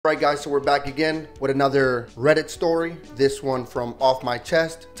Alright guys, so we're back again with another Reddit story. This one from Off My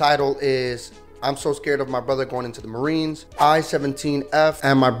Chest. Title is, I'm so scared of my brother going into the Marines. I, 17F,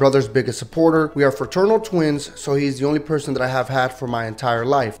 am my brother's biggest supporter. We are fraternal twins, so he's the only person that I have had for my entire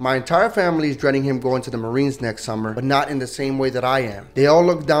life. My entire family is dreading him going to the Marines next summer, but not in the same way that I am. They all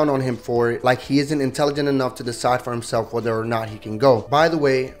look down on him for it, like he isn't intelligent enough to decide for himself whether or not he can go. By the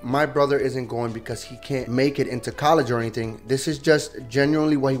way, my brother isn't going because he can't make it into college or anything. This is just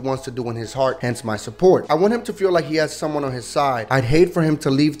genuinely what he wants to do in his heart, hence my support. I want him to feel like he has someone on his side. I'd hate for him to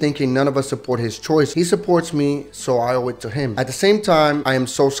leave thinking none of us support his choice. He supports me, so I owe it to him. At the same time, I am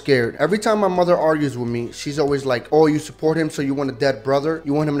so scared. Every time my mother argues with me, she's always like, oh, you support him so you want a dead brother?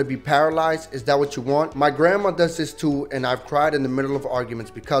 You want him to be paralyzed? Is that what you want? My grandma does this too, and I've cried in the middle of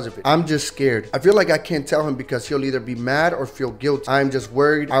arguments because of it. I'm just scared. I feel like I can't tell him because he'll either be mad or feel guilty. I am just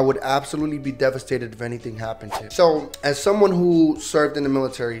worried. I would absolutely be devastated if anything happened to him. So, as someone who served in the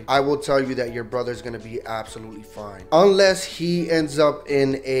military, I will tell you that your brother's gonna be absolutely fine. Unless he ends up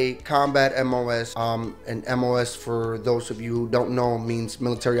in a combat MOS. And MOS, for those of you who don't know, means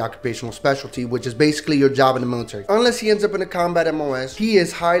military occupational specialty, which is basically your job in the military. Unless he ends up in a combat MOS, he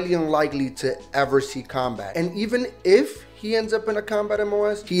is highly unlikely to ever see combat. And even if he ends up in a combat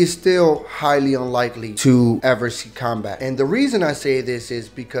MOS, he is still highly unlikely to ever see combat. And the reason I say this is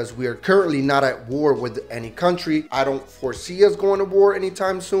because we are currently not at war with any country. I don't foresee us going to war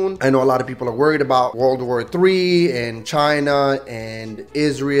anytime soon. I know a lot of people are worried about World War III and China and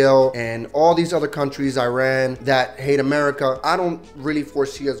Israel and all these other countries, Iran, that hate America. I don't really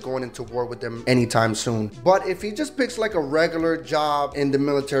foresee us going into war with them anytime soon. But if he just picks like a regular job in the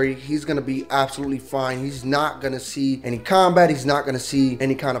military, he's gonna be absolutely fine. He's not gonna see any combat. He's not going to see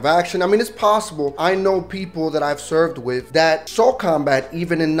any kind of action. I mean, it's possible. I know people that I've served with that saw combat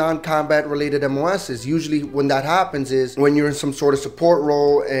even in non-combat related MOSs. Usually when that happens is when you're in some sort of support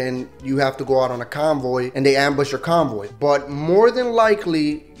role and you have to go out on a convoy and they ambush your convoy. But more than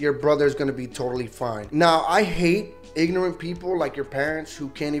likely, your brother's going to be totally fine. Now, I hate ignorant people like your parents who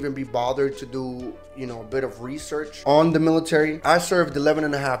can't even be bothered to do, you know, a bit of research on the military. I served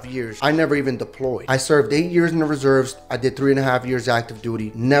 11.5 years. I never even deployed. I served 8 years in the reserves. I did 3.5 years active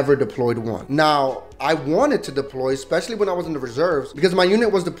duty, never deployed one. Now, I wanted to deploy, especially when I was in the reserves, because my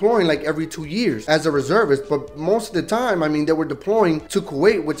unit was deploying like every 2 years as a reservist. But most of the time, I mean, they were deploying to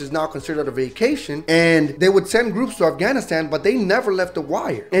Kuwait, which is now considered a vacation, and they would send groups to Afghanistan, but they never left the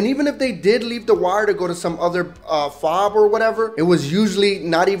wire. And even if they did leave the wire to go to some other FOB or whatever, it was usually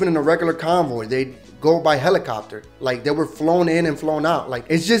not even in a regular convoy. They'd go by helicopter. Like, they were flown in and flown out. Like,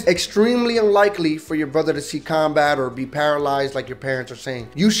 it's just extremely unlikely for your brother to see combat or be paralyzed like your parents are saying.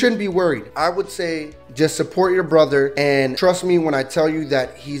 You shouldn't be worried. I would say just support your brother and trust me when I tell you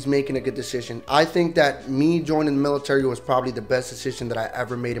that he's making a good decision. I think that me joining the military was probably the best decision that I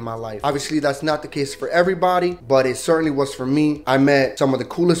ever made in my life. Obviously, that's not the case for everybody, but it certainly was for me. I met some of the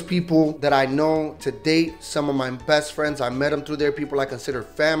coolest people that I know to date. Some of my best friends, I met them through there, people I consider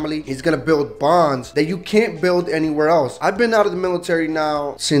family. He's gonna build bonds that you can't build anywhere else. I've been out of the military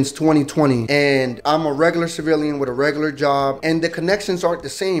now since 2020, and I'm a regular civilian with a regular job, and the connections aren't the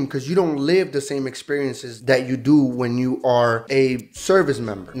same because you don't live the same experiences that you do when you are a service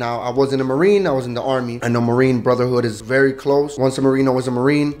member. Now, I wasn't a Marine, I was in the Army. I know Marine brotherhood is very close. Once a Marine, always a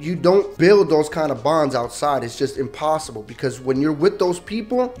Marine. You don't build those kind of bonds outside. It's just impossible because when you're with those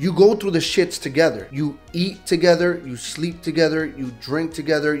people, you go through the shits together. You eat together, you sleep together, you drink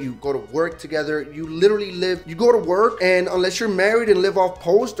together, you go to work together, you literally live, you go to work, and unless you're married and live off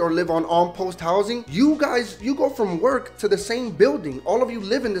post or live on post housing, you guys, you go from work to the same building. All of you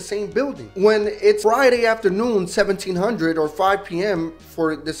live in the same building. When it's Friday afternoon, 1700 or 5 p.m.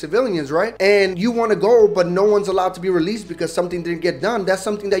 for the civilians, right? And you want to go, but no one's allowed to be released because something didn't get done. That's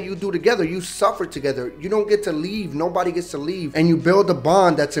something that you do together. You suffer together. You don't get to leave. Nobody gets to leave. And you build a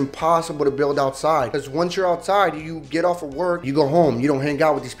bond that's impossible to build outside. Because once you're outside, you get off of work, you go home. You don't hang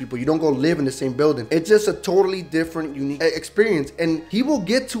out with these people. You don't go live in the same building. It's just a totally different, unique experience. And he will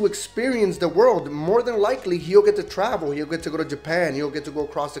get to experience the world. More than likely, he'll get to travel. He'll get to go to Japan. He'll get to go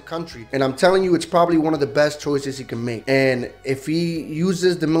across the country. And I'm telling you, it's probably one of the best choices he can make. And if he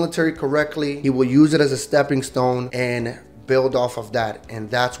uses the military correctly, he will use it as a stepping stone and build off of that.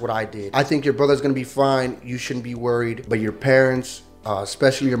 And that's what I did. I think your brother's gonna be fine. You shouldn't be worried. But your parents,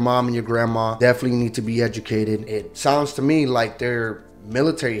 especially your mom and your grandma, definitely need to be educated. It sounds to me like they're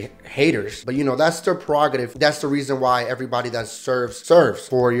military haters. But you know, that's their prerogative. That's the reason why everybody that serves,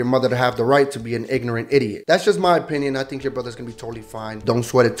 for your mother to have the right to be an ignorant idiot. That's just my opinion. I think your brother's gonna be totally fine. Don't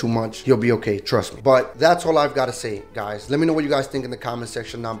sweat it too much. He'll be okay, trust me. But that's all I've got to say, guys. Let me know what you guys think in the comment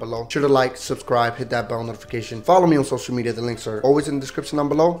section down below. Sure to like, subscribe, hit that bell notification. Follow me on social media. The links are always in the description down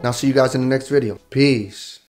below. And I'll see you guys in the next video. Peace.